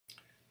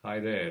Hi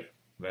there,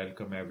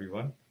 welcome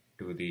everyone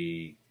to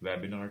the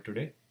webinar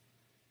today.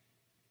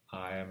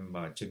 I am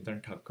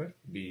Chintan Thakkar,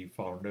 the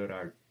founder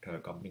at a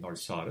company called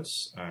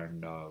Saurus,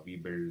 and we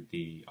build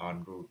the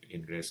EnRoute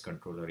Ingress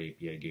Controller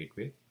API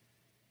Gateway.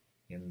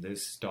 In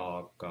this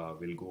talk,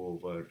 we'll go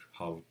over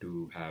how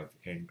to have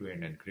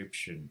end-to-end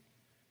encryption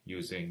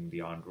using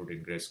the EnRoute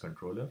Ingress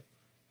Controller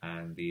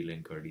and the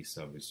LinkerD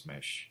service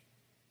mesh.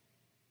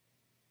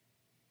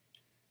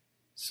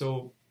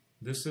 So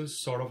this is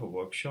sort of a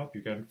workshop.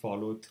 You can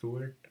follow through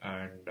it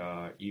and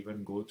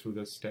even go through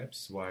the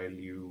steps while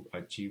you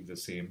achieve the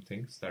same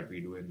things that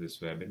we do in this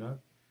webinar.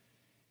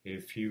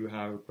 If you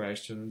have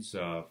questions,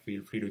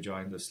 feel free to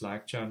join the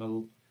Slack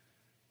channel,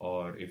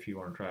 or if you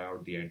want to try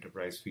out the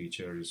enterprise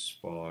features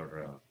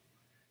for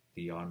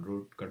the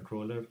EnRoute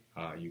controller,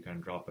 you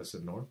can drop us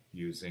a note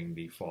using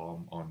the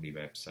form on the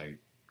website.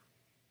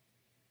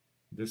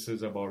 This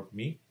is about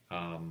me.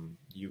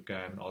 You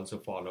can also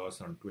follow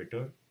us on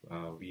Twitter.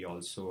 We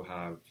also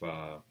have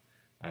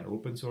an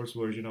open source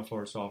version of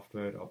our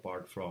software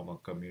apart from a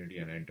community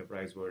and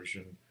enterprise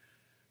version.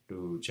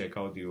 To check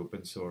out the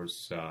open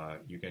source,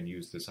 you can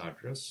use this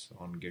address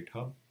on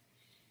GitHub.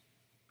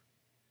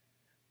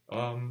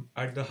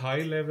 At the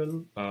high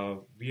level,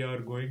 we are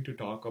going to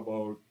talk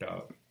about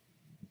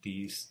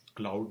the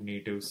cloud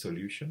native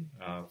solution,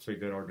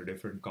 figure out the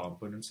different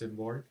components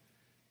involved,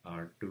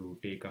 to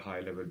take a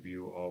high-level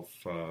view of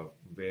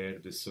where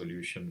this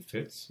solution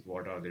fits,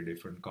 what are the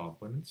different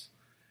components.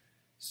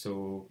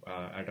 So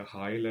at a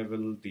high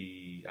level,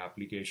 the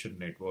application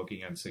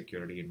networking and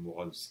security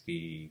involves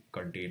the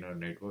container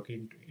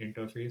networking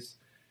interface.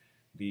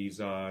 These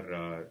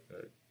are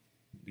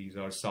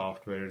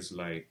softwares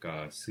like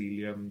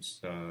Cilium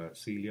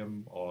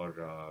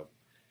or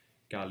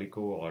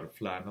Calico or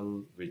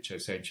Flannel, which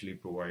essentially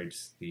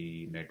provides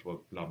the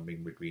network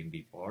plumbing between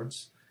the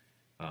pods.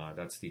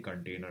 That's the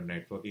container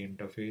networking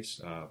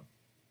interface.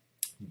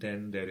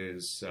 Then there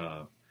is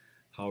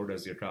how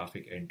does your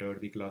traffic enter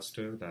the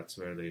cluster? That's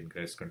where the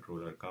ingress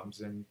controller comes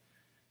in.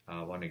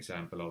 One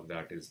example of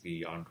that is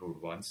the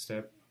EnRoute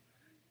OneStep.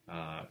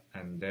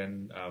 And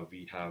then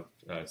we have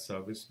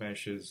service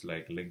meshes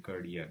like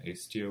LinkerD and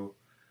Istio,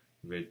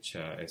 which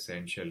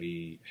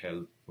essentially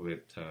help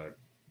with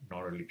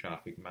not only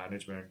traffic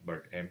management,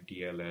 but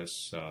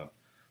MTLS,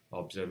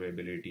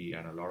 observability,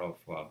 and a lot of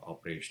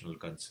operational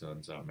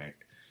concerns are met.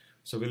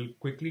 So we'll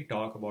quickly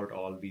talk about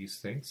all these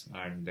things,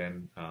 and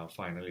then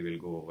finally we'll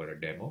go over a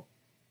demo.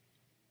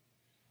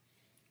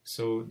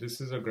 So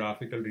this is a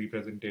graphical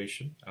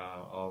representation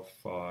of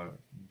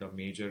the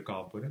major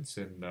components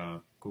in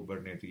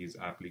Kubernetes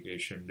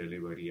application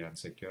delivery and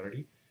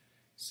security.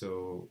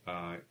 So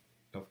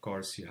of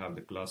course you have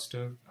the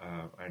cluster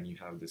and you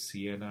have the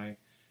CNI.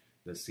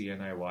 The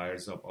CNI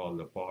wires up all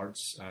the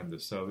pods, and the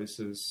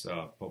services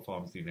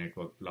performs the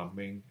network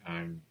plumbing,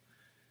 and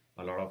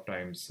a lot of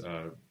times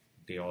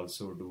they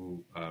also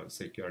do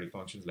security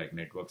functions like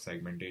network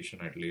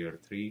segmentation at layer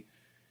 3.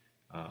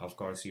 Of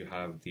course, you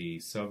have the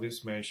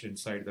service mesh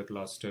inside the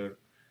cluster,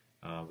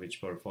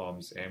 which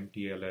performs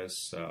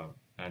MTLS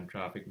and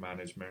traffic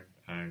management,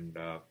 and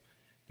the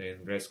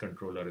ingress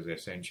controller is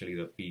essentially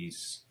the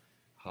piece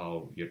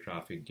how your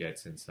traffic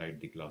gets inside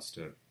the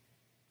cluster.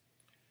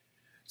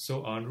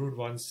 So EnRoute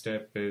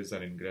OneStep is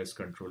an ingress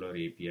controller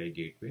API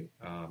gateway.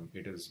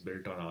 It is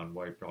built on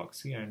Envoy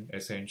proxy and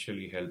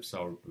essentially helps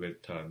out with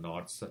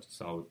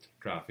north-south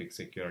traffic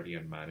security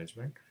and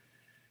management.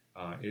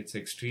 It's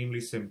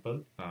extremely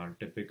simple.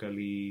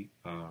 Typically,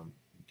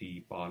 the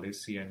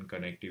policy and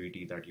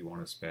connectivity that you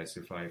want to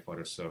specify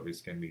for a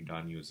service can be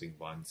done using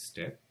one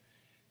step.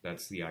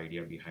 That's the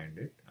idea behind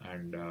it.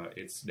 And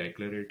it's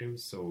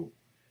declarative, so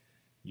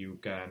you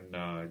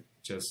can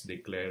just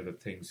declare the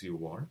things you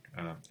want,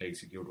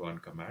 execute one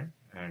command,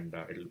 and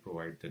it'll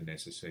provide the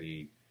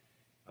necessary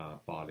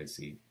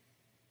policy.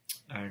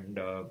 And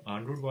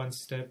EnRoute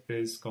OneStep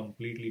is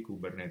completely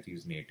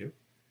Kubernetes native.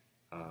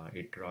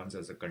 It runs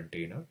as a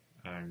container,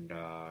 and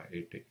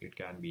it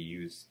can be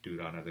used to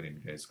run as an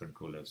ingress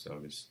controller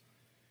service.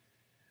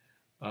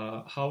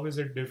 How is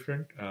it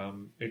different?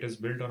 It is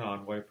built on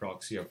Envoy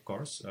proxy, of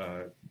course.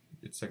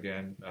 It's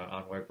again,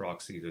 Envoy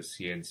proxy is a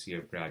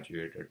CNCF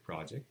graduated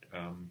project.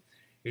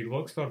 It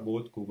works for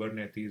both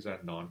Kubernetes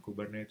and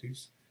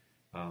non-Kubernetes.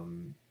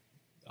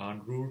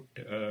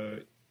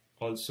 EnRoute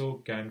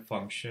also can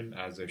function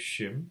as a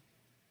shim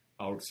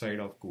outside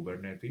of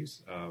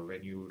Kubernetes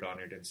when you run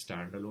it in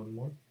standalone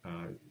mode.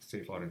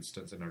 Say for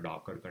instance in a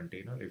Docker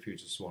container, if you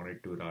just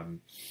wanted to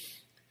run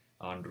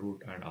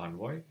EnRoute and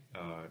Envoy,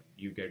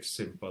 you get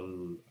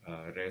simple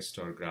REST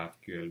or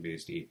GraphQL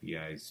based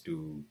APIs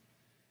to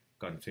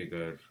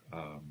configure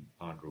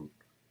EnRoute.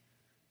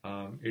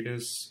 It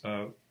is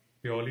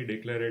purely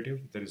declarative.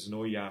 There is no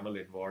YAML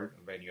involved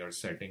when you're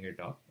setting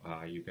it up.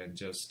 You can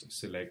just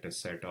select a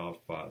set of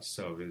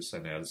service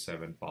and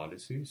L7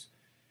 policies,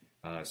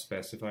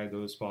 specify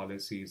those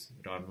policies,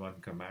 run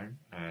one command,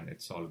 and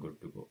it's all good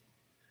to go.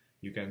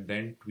 You can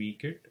then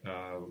tweak it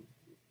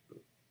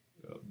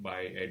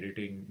by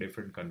editing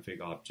different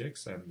config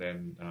objects and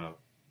then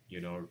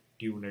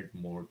tune it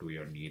more to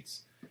your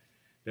needs.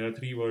 There are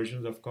three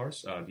versions, of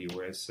course. The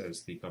OS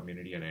says the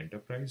community and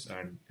enterprise,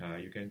 and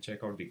you can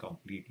check out the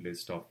complete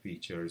list of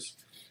features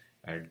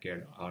at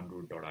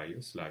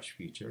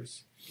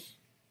get.enroute.io/features.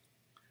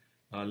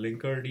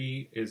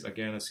 LinkerD is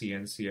again a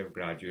CNCF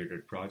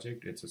graduated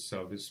project. It's a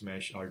service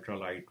mesh, ultra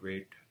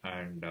lightweight,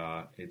 and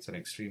it's an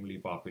extremely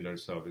popular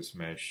service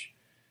mesh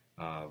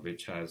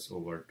which has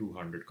over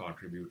 200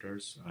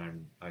 contributors,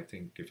 and I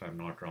think, if I'm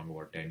not wrong,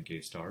 over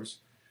 10K stars.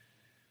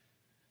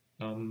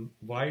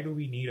 Why do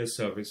we need a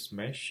service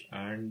mesh,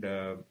 and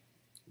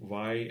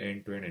why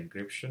end-to-end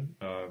encryption?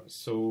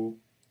 So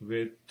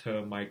with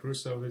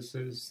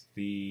microservices,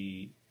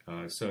 the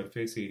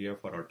surface area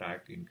for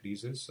attack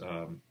increases.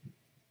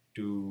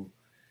 To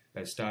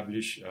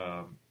establish,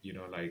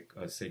 like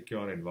a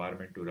secure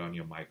environment to run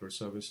your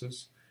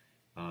microservices,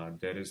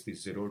 there is the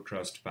zero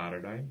trust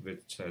paradigm,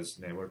 which says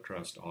never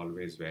trust,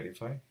 always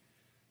verify.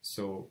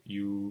 So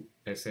you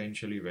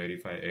essentially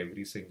verify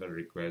every single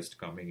request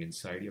coming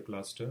inside your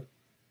cluster,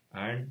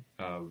 and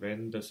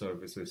when the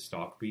services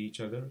talk to each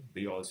other,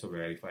 they also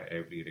verify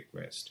every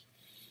request.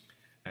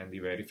 And the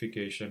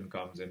verification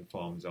comes in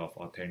forms of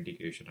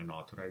authentication and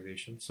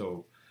authorization.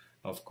 So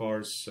of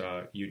course,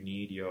 you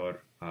need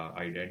your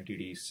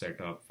identity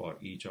set up for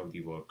each of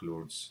the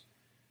workloads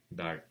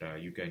that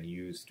you can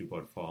use to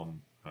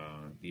perform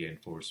the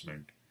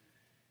enforcement.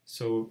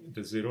 So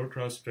the zero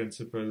trust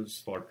principles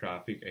for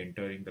traffic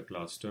entering the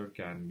cluster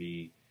can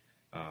be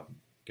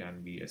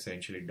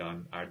essentially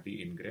done at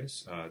the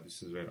ingress.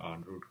 This is where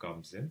EnRoute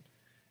comes in.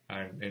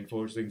 And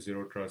enforcing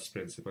zero trust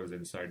principles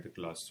inside the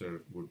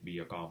cluster would be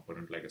a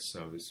component like a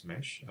service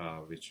mesh,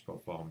 which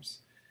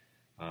performs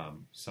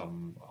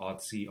some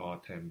auth-C,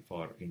 auth-M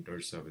for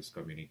inter-service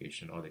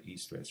communication or the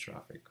east-west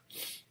traffic.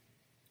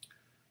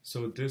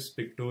 So this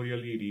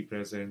pictorially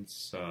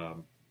represents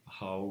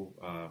how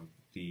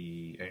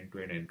the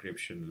end-to-end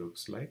encryption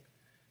looks like.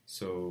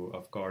 So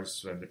of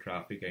course, when the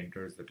traffic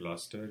enters the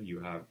cluster, you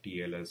have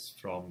TLS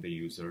from the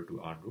user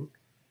to EnRoute.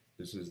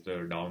 This is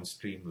the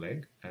downstream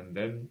leg, and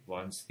then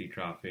once the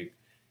traffic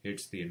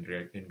hits the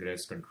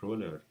ingress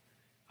controller,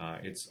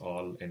 it's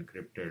all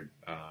encrypted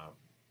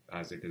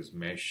as it is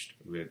meshed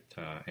with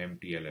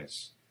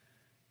MTLS.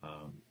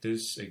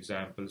 This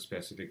example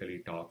specifically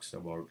talks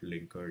about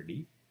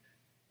LinkerD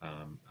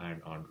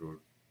and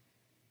EnRoute.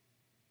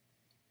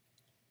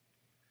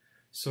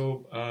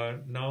 So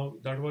now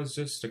that was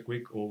just a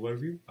quick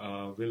overview.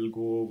 We'll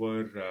go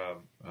over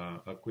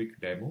a quick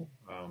demo,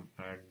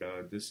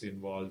 and this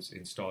involves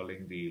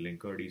installing the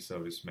LinkerD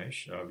service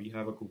mesh. We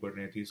have a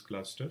Kubernetes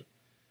cluster.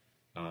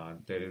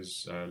 There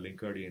is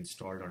LinkerD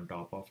installed on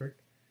top of it.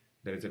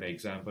 There is an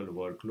example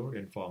workload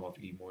in form of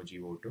emoji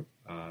Voto.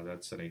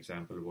 That's an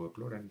example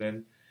workload, and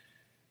then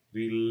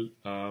we'll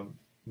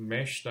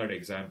mesh that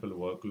example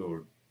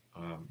workload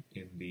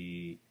in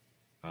the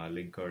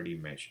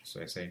LinkerD mesh. So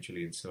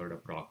essentially insert a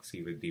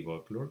proxy with the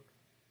workload.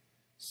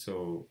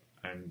 So,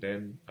 and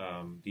then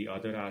the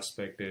other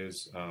aspect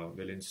is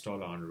we'll install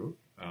EnRoute.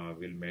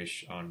 We'll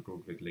mesh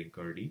EnRoute with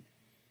LinkerD.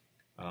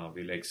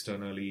 We'll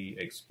externally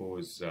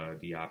expose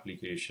the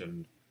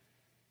application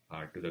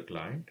to the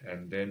client,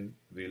 and then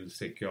we'll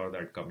secure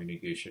that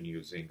communication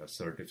using a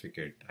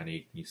certificate, an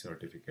ACME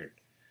certificate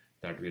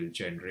that will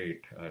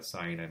generate,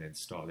 sign, and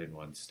install in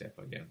one step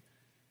again.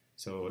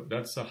 So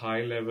that's a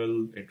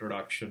high-level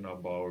introduction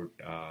about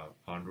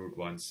EnRoute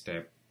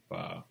OneStep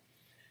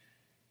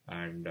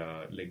and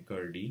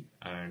LinkerD,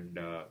 and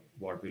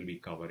what we'll be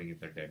covering in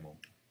the demo.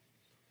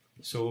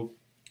 So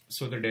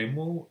the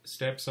demo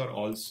steps are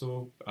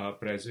also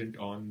present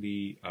on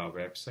the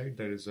website.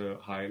 There is a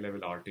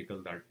high-level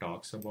article that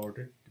talks about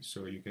it.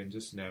 So you can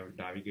just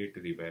navigate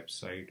to the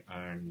website,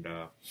 and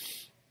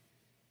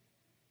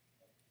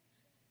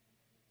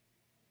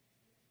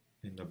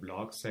in the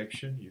blog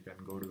section, you can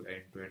go to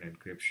end-to-end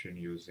encryption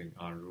using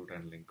EnRoute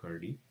and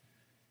LinkerD,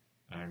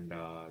 and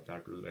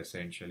that will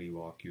essentially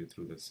walk you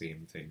through the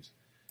same things.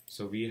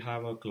 So we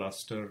have a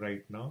cluster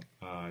right now.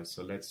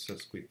 So let's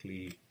just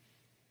quickly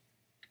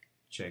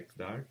check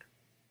that.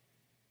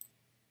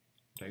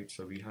 Right,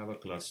 so we have a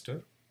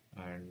cluster,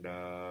 and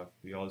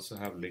we also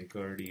have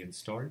LinkerD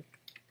installed.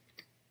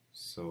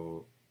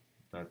 So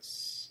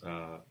that's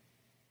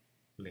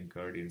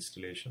LinkerD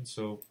installation.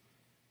 So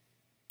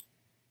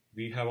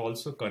we have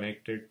also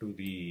connected to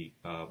the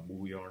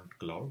Buoyant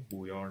cloud.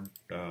 Buoyant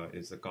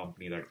is the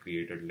company that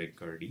created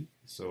LinkerD.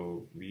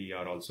 So we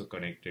are also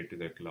connected to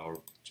the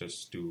cloud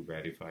just to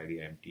verify the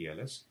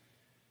MTLS.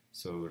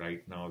 So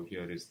right now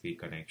here is the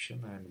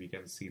connection, and we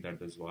can see that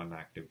there's one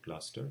active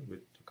cluster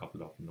with a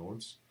couple of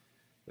nodes.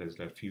 There's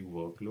a few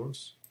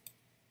workloads,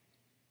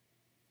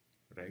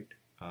 right?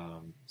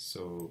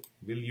 So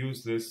we'll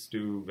use this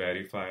to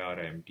verify our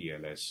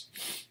MTLS.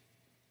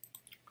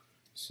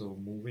 So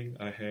moving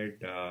ahead,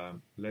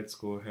 let's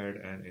go ahead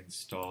and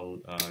install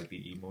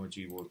the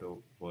emoji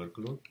Voto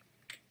workload.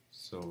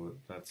 So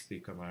that's the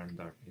command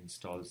that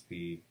installs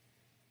the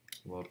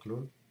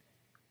workload.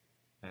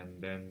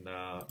 And then,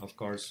 of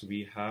course,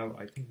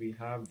 I think we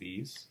have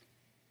these.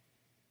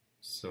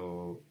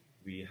 So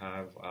we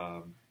have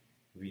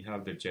we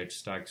have the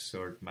JetStack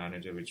cert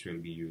manager, which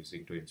we'll be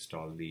using to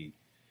install the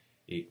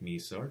ACME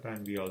cert,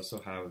 and we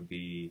also have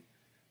the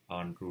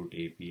EnRoute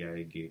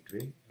API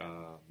gateway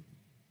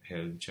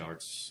Helm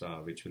charts,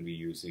 which we'll be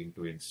using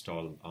to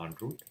install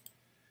EnRoute,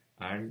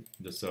 and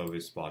the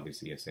service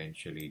policy,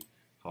 essentially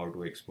how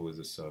to expose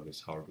the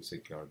service, how to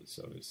secure the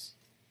service.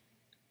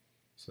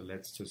 So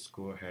let's just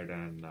go ahead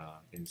and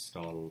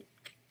install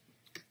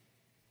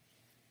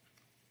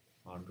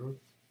EnRoute.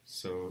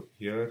 So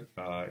here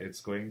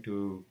it's going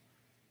to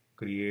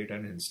create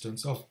an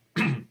instance of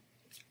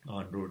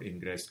EnRoute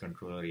Ingress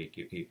Controller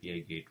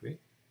API Gateway,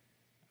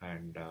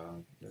 and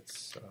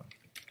let's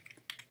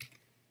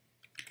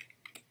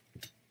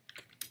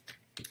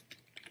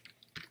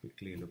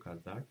quickly look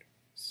at that.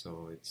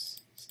 So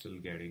it's still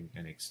getting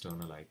an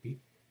external IP.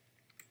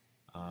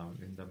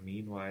 In the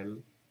meanwhile,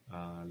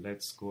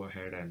 let's go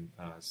ahead and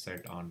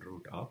set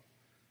EnRoute up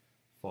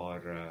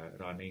for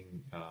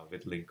running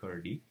with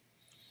LinkerD.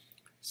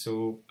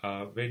 So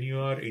when you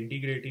are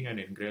integrating an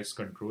ingress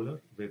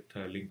controller with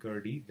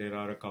LinkerD, there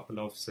are a couple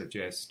of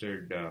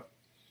suggested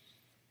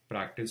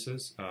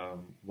practices.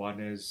 One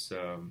is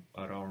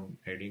around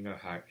adding a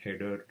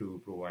header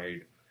to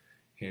provide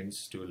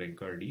hints to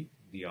LinkerD.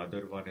 The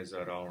other one is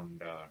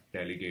around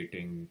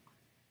delegating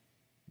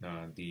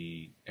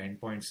the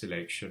endpoint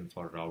selection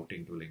for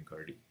routing to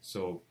LinkerD.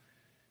 So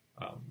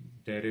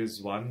there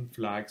is one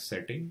flag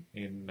setting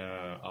in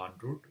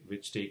EnRoute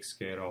which takes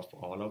care of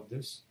all of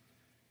this,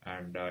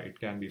 and it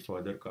can be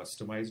further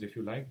customized if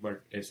you like,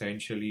 but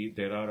essentially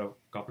there are a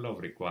couple of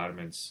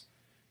requirements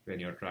when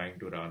you're trying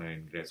to run an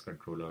ingress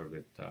controller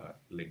with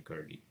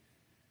LinkerD.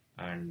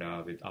 And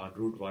with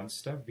EnRoute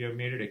OneStep, we have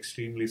made it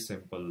extremely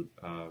simple,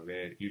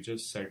 where you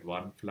just set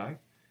one flag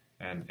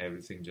and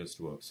everything just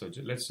works. So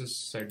let's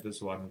just set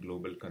this one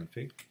global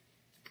config,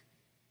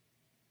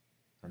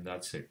 and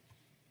that's it.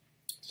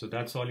 So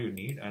that's all you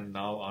need, and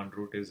now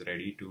EnRoute is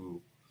ready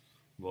to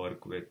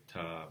work with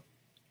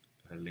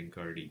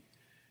LinkerD.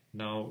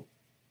 Now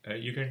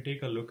you can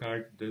take a look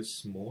at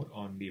this more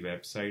on the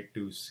website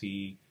to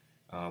see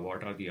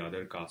what are the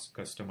other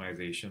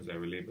customizations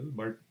available,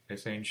 but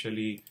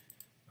essentially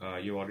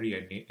you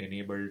already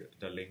enabled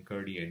the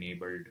LinkerD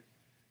enabled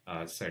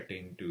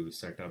setting to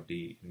set up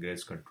the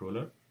ingress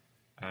controller,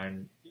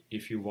 and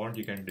if you want,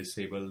 you can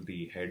disable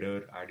the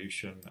header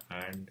addition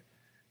and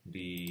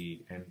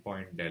the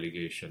endpoint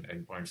delegation,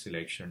 endpoint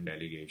selection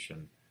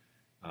delegation.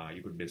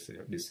 You could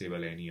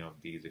disable any of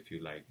these if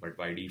you like, but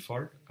by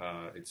default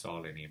it's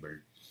all enabled.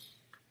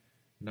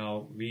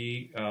 Now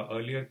we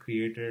earlier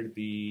created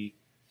the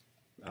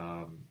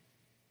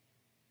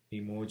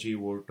emoji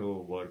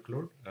Voto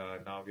workload.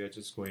 Now we are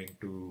just going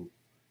to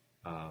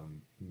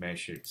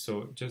mesh it.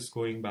 So just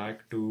going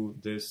back to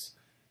this,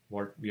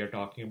 what we are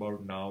talking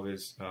about now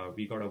is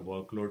we got a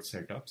workload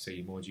set up,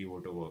 say emoji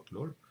Voto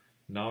workload.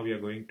 Now we are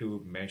going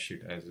to mesh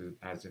it,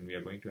 as in we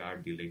are going to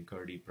add the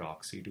LinkerD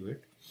proxy to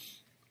it,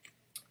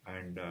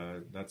 and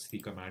that's the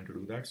command to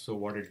do that. So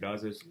what it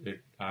does is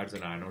it adds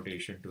an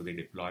annotation to the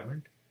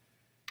deployment,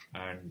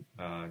 and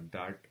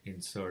that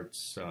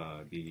inserts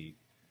the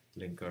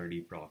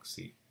LinkerD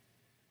proxy,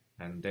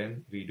 and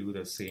then we do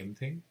the same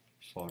thing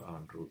for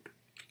EnRoute.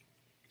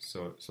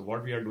 So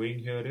what we are doing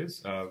here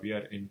is we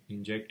are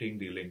injecting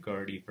the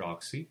LinkerD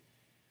proxy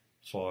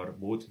for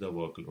both the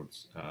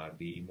workloads,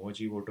 the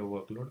emoji Voto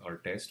workload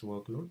or test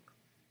workload,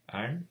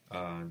 and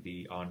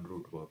the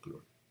EnRoute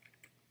workload.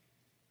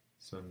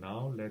 So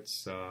now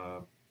let's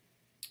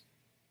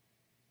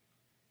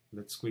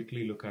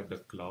quickly look at the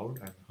cloud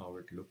and how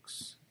it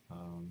looks.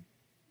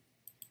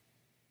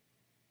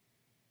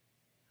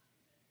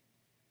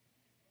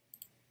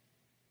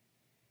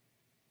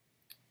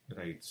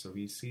 Right, so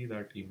we see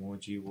that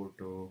emoji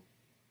Voto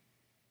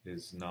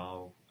is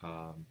now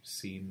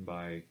seen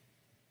by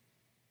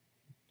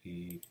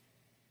the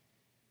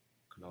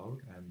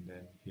cloud, and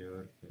then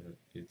here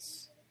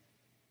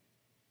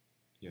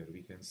here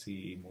we can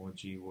see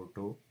emoji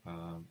Voto.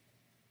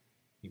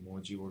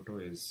 Emoji Voto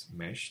is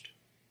meshed,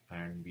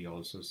 and we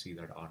also see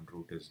that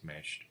EnRoute is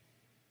meshed.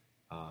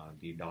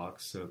 The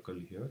dark circle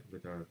here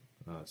with a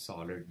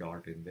solid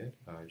dot in there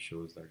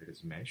shows that it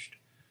is meshed.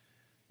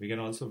 We can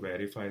also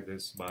verify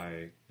this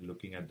by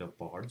looking at the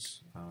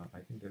pods. I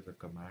think there's a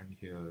command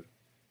here.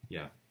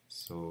 Yeah,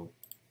 so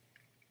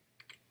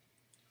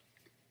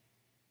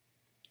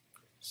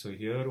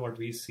here what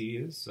we see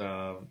is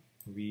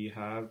we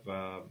have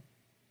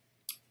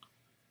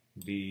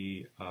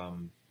the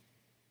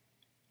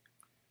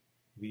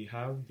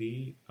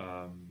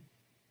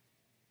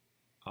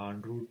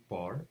EnRoute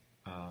pod,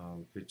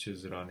 which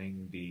is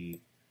running the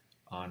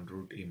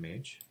EnRoute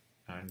image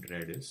and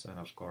Redis, and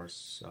of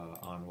course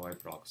Envoy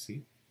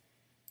proxy,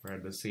 but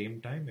at the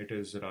same time it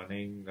is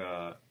running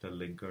the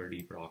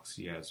LinkerD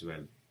proxy as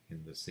well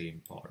in the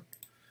same pod.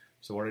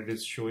 So what it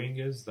is showing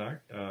is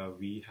that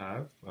we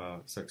have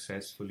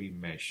successfully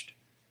meshed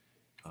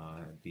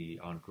the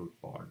EnRoute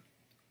pod.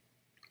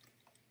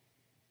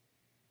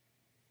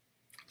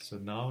 So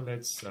now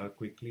let's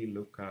quickly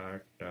look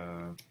at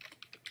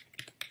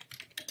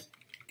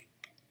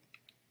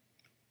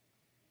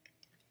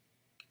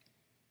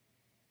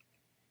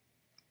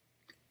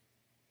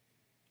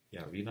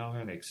Yeah, we now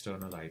have an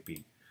external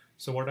IP.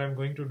 So what I'm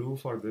going to do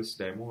for this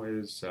demo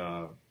is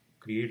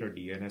create a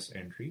DNS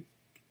entry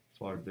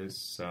for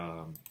this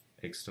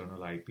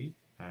external IP,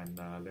 and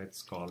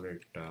let's call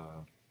it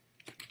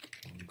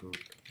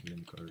EnRoute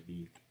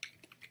LinkerD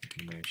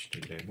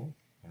meshed demo,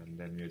 and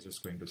then we're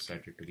just going to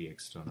set it to the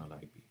external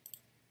IP.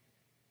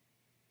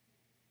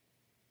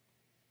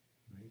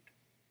 Right?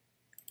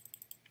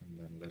 And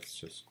then let's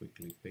just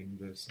quickly ping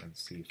this and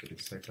see if it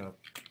is set up.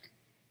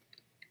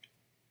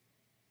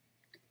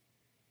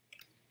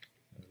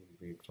 I will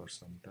wait for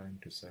some time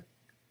to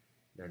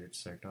let it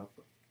set up.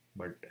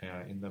 But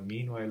in the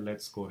meanwhile,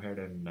 let's go ahead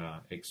and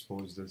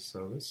expose this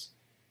service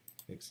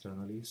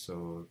externally.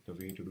 So the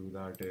way to do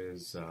that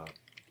is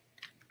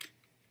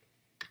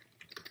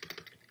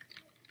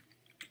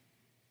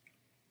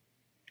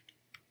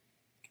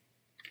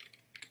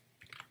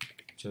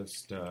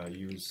just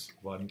use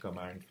one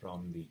command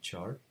from the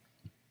chart.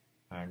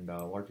 And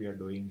what we are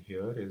doing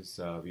here is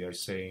we are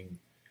saying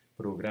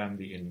program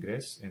the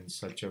ingress in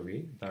such a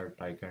way that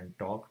I can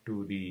talk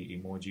to the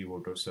emoji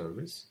voter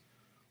service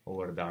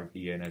over that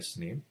DNS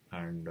name,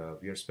 and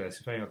we are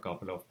specifying a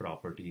couple of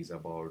properties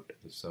about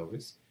the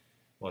service.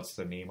 What's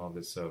the name of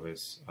the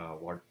service,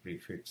 what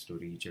prefix to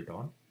reach it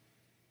on,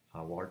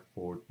 what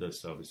port the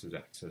service is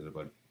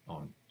accessible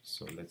on.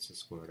 So let's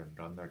just go ahead and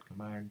run that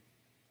command.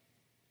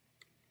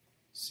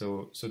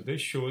 So this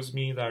shows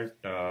me that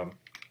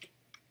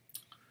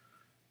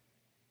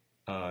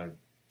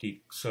the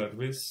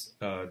service,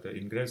 the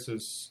ingress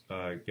is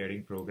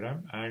getting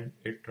programmed, and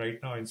it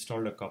right now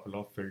installed a couple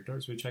of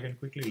filters which I can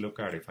quickly look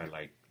at if I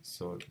like.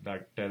 So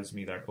that tells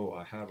me that, oh,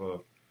 I have a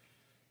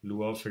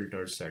Lua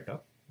filter set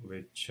up,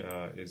 which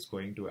is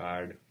going to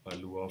add a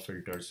Lua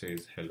filter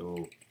says hello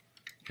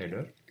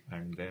header,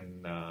 and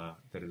then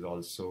there is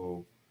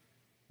also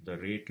the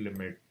rate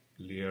limit,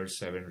 layer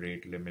 7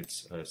 rate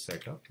limits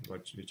setup,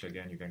 which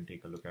again you can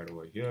take a look at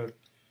over here.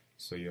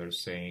 So you're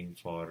saying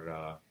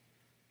for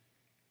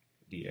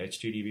the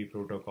HTTP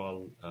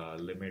protocol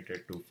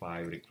limited to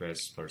 5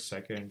 requests per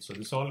second. So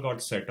this all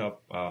got set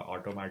up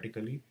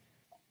automatically.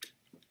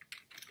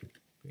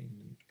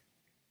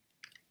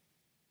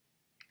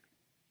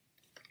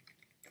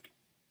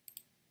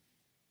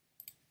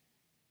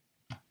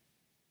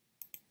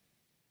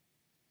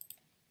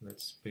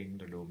 Let's ping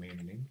the domain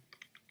name.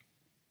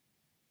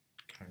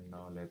 And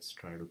now let's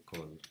try to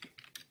call.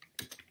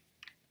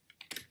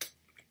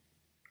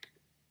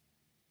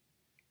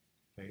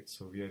 Right,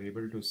 so we are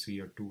able to see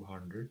a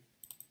 200,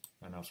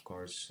 and of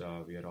course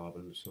we are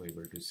also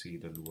able to see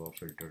the Lua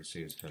filter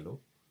says hello.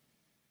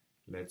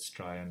 Let's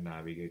try and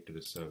navigate to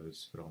the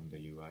service from the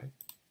UI.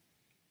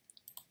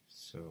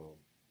 So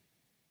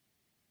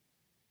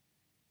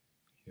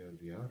here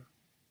we are.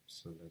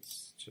 So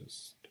let's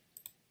just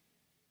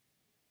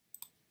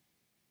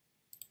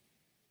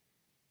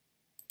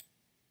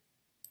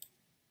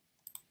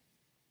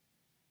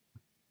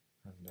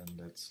and then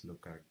let's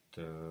look at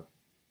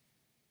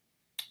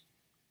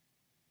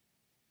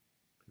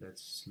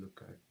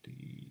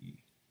the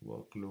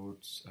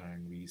workloads,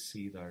 and we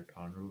see that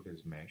EnRoute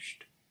is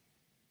meshed,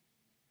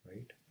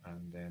 right?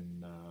 And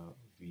then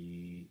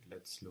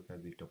let's look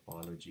at the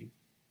topology.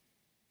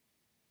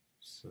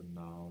 So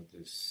now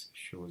this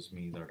shows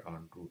me that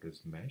EnRoute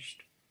is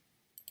meshed,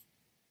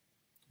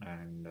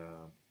 and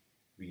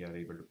we are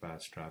able to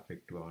pass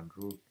traffic to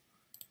EnRoute,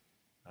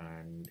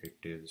 and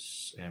it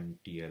is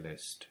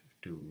MTLS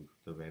to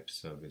the web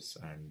service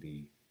and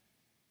the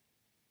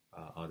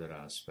other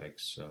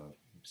aspects.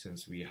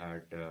 Since we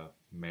had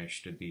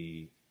meshed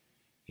the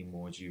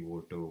emoji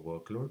voter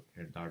workload,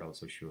 and that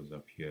also shows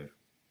up here.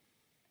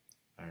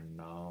 And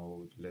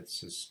now let's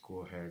just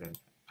go ahead and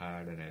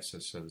add an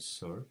SSL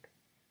cert.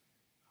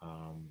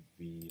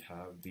 We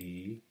have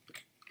the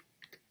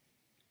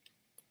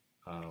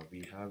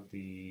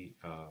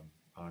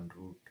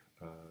EnRoute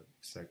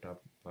set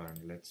up,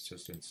 and let's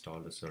just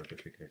install the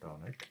certificate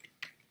on it.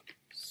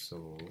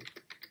 So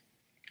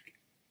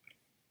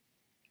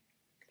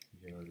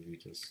here we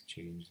just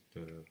change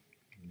the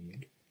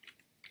name,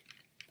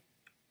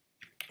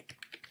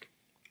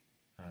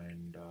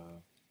 and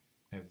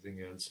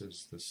everything else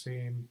is the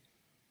same,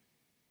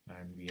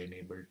 and we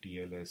enable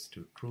TLS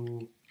to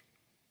true.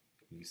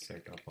 We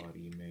set up our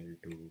email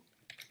to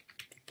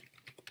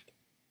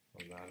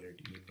a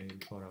valid email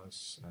for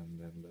us, and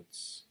then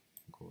let's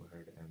go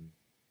ahead and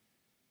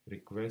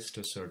request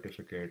a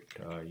certificate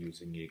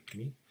using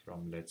ECMI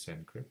from Let's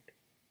Encrypt.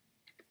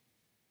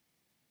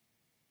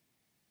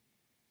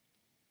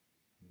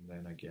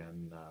 Then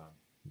again,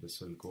 this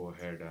will go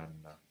ahead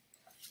and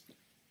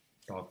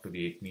talk to the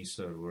ECMI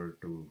server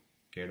to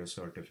get a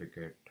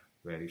certificate,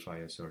 verify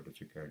a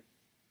certificate,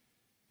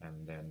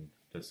 and then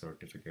the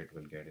certificate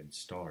will get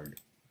installed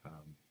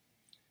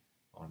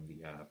on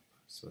the app.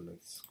 So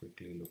let's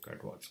quickly look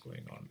at what's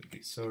going on with the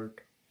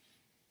cert.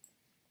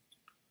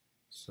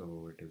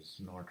 So it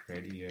is not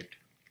ready yet.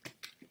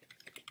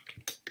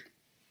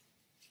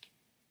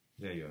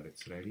 There you are,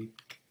 it's ready.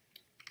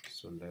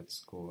 So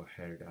let's go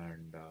ahead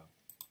and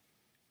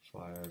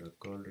fire a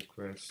curl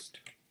request.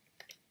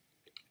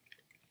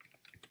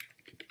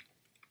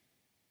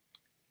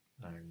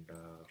 and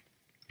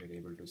we're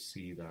able to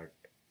see that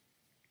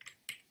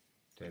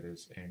there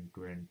is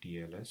end-to-end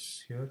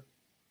TLS here,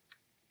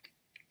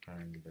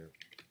 and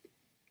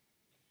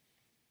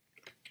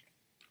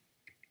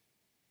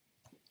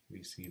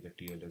we see the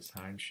TLS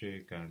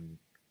handshake, and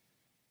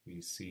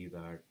we see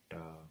that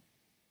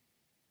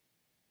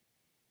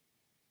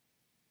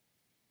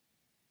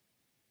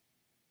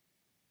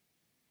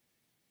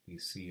the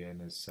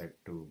CN is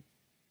set to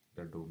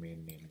the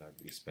domain name that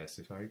we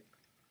specified.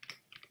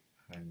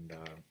 And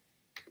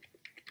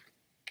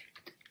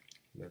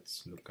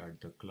let's look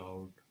at the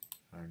cloud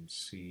and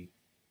see.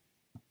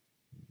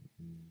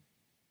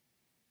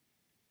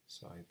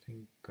 So I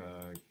think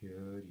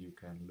here you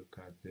can look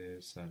at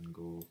this and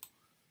go,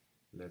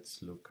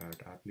 let's look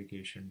at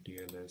application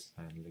TLS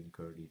and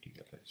LinkerD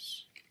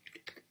TLS.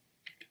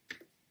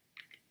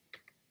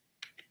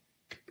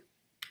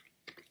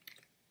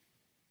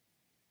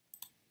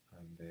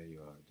 And there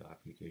you are, the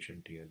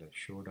application TLS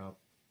showed up.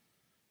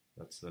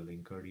 That's the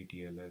LinkerD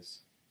TLS.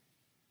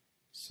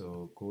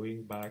 So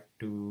going back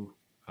to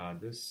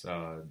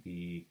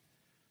the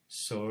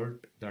cert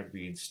that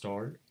we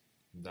installed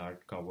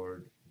that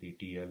covered the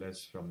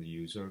TLS from the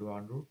user to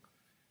EnRoute,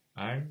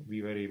 and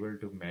we were able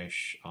to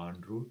mesh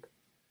EnRoute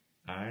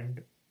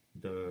and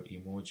the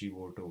emoji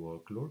voter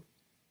workload,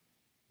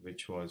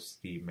 which was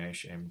the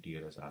mesh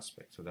MTLS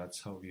aspect. So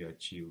that's how we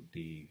achieved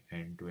the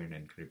end-to-end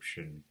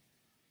encryption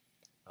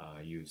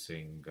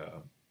using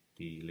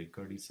the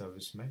LinkerD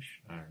service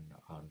mesh and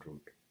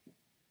EnRoute.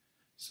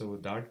 So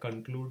that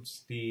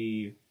concludes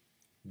the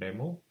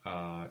demo.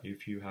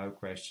 If you have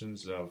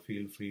questions,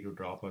 feel free to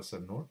drop us a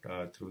note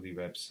through the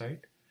website.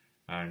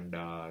 And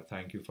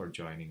thank you for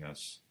joining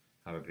us.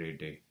 Have a great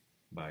day.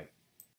 Bye.